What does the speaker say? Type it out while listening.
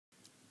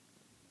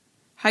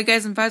Hi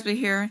guys, I'm Fazbear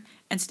here,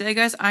 and today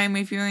guys I am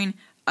reviewing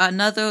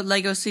another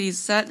LEGO City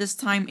set. This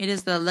time it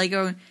is the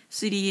LEGO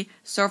City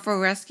Surfer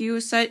Rescue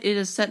set. It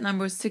is set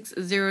number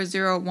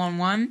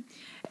 60011,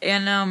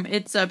 and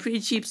it's a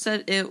pretty cheap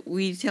set. It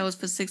retails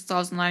for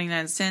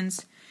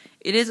 $6.99.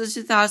 It is a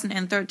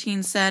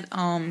 2013 set.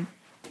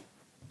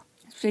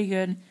 It's pretty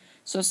good.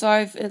 So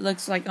sorry if it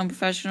looks like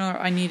unprofessional.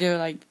 I need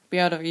to be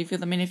able to review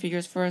the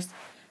minifigures first.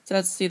 So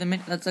let's look at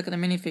the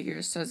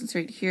minifigures. So it's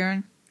right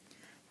here.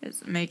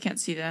 You can't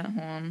see that. Hold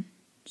on.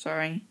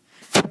 Sorry.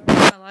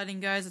 My lighting,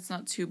 guys. It's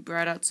not too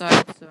bright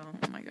outside. So,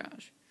 oh my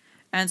gosh.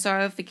 And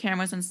sorry if the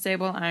camera's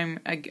unstable.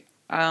 Like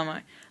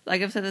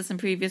I've said this in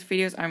previous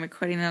videos, I'm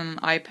recording on an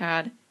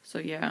iPad. So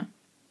yeah.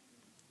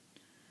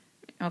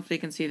 Hopefully you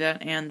can see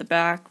that. And the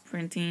back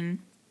printing.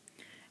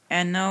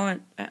 And no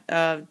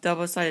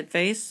double-sided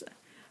face.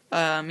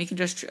 You can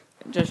just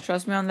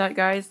trust me on that,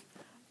 guys.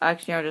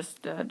 Actually, I'll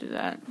just do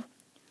that.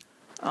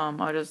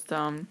 I'll just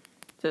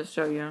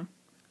show you.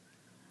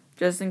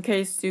 Just in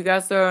case you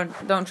guys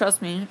don't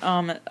trust me,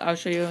 I'll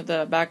show you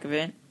the back of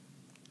it.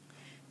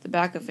 The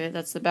back of it,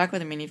 that's the back of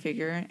the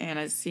minifigure, and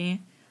I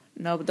see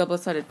no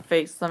double-sided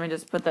face. Let me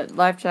just put that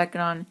life jacket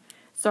on.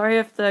 Sorry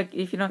if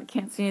you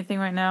can't see anything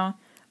right now.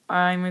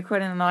 I'm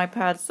recording on an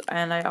iPad,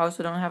 and I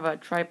also don't have a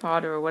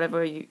tripod or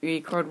whatever you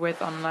record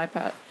with on an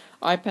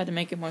iPad to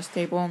make it more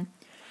stable.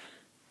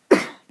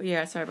 But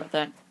yeah, sorry about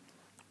that.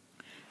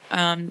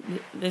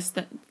 Then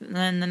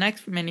the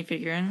next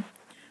minifigure,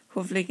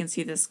 hopefully you can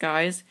see this,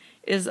 guys,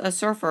 is a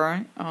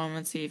surfer.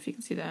 Let's see if you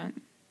can see that.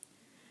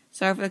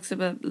 Sorry if it looks a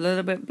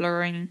little bit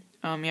blurry.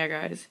 Yeah,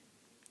 guys.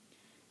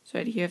 So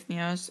right here,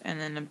 Neos, and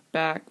then the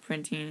back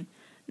printing.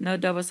 No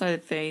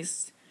double-sided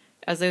face,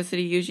 as LEGO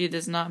City usually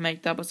does not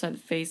make double-sided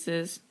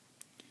faces.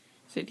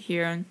 So right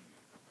here.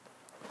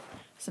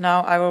 So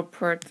now I will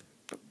put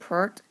the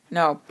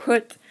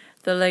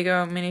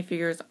LEGO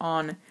minifigures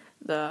on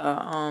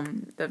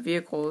the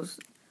vehicles,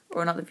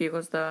 or not the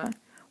vehicles, the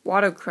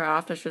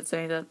watercraft, I should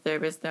say, that their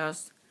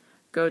business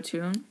go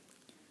to.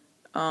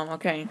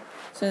 Okay.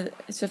 So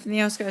something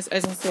else, guys,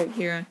 as I said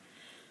here,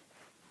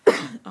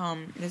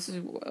 this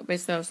is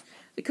basically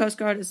the Coast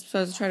Guard is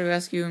supposed to try to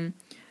rescue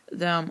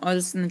them. Oh,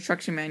 this is an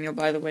instruction manual,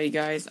 by the way,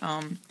 guys.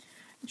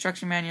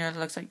 Instruction manual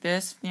looks like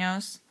this,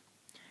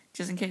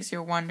 just in case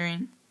you're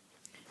wondering.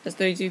 There's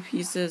 32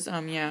 pieces.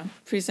 Yeah,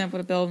 pretty simple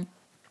to build.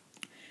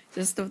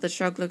 This is what the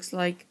truck looks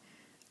like.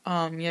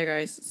 Yeah,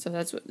 guys. So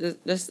that's what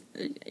this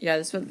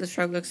is what the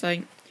truck looks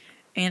like.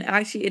 And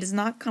actually, it does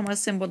not come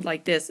assembled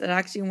like this. It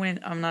actually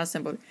not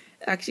assembled.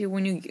 Actually,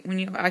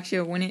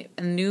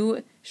 a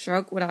new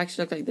shark would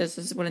actually look like this.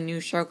 This is what a new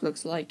shark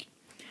looks like.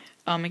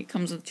 It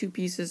comes with 2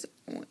 pieces.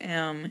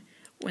 When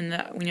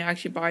you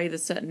actually buy the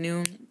set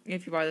new,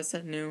 if you buy the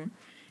set new,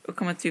 it'll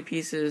come with 2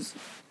 pieces.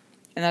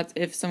 And that's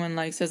if someone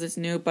says it's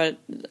new, but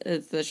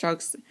the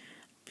sharks,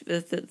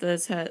 this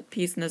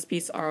piece and this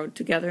piece are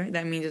together.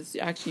 That means it's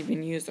actually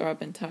been used or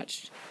been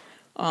touched.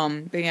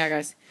 But yeah,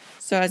 guys.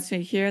 So as you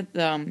see here,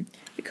 the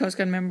Coast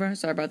Guard member,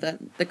 sorry about that,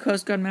 the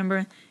Coast Guard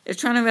member is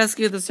trying to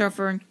rescue the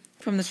surfer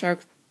from the shark.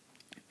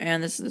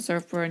 And this is the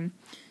surfboard.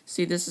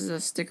 See, this is a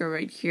sticker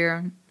right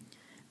here.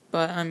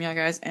 But yeah,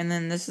 guys. And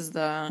then this is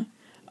the,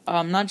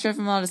 I'm not sure if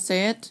I'm allowed to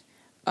say it,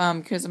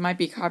 because it might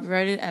be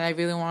copyrighted, and I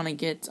really want to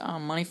get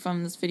money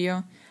from this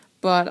video.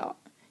 But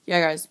yeah,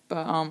 guys.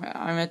 But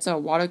it's a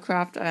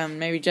watercraft,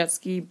 maybe jet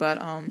ski.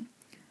 But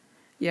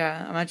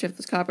yeah, I'm not sure if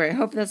it's copyright. I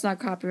hope that's not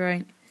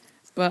copyright.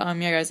 But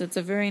yeah, guys, it's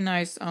a very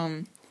nice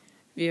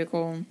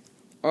vehicle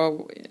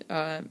or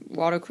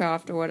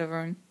watercraft or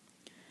whatever.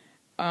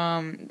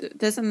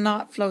 This does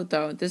not float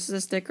though. This is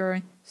a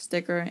sticker,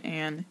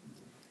 and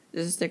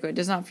this is a sticker. It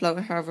does not float,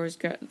 however,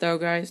 though,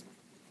 guys.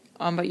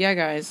 But yeah,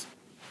 guys.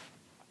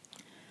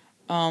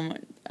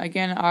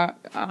 Again,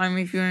 I'm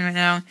reviewing right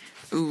now.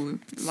 Ooh,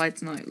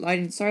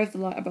 lighting. Sorry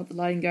about the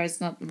lighting, guys.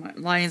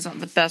 Lighting's not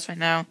the best right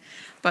now.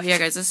 But yeah,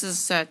 guys, this is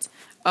set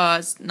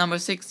number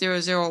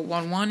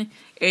 60011,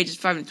 ages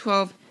 5 to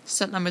 12.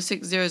 Set number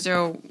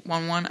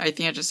 60011. I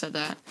think I just said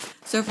that.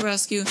 Surfer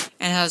Rescue,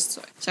 and has,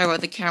 sorry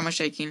about the camera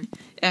shaking.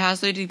 It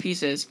has 32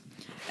 pieces.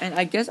 And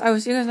I guess I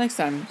will see you guys next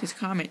time. Please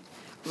comment,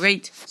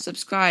 rate,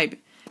 subscribe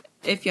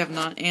if you have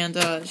not, and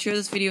share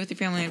this video with your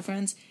family and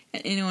friends,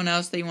 and anyone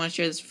else that you want to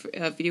share this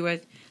video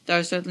with. That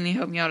would certainly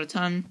help me out a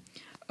ton.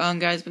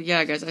 Guys, but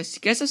yeah, guys, I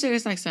guess I'll see you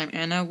guys next time,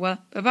 and well,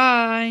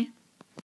 bye-bye!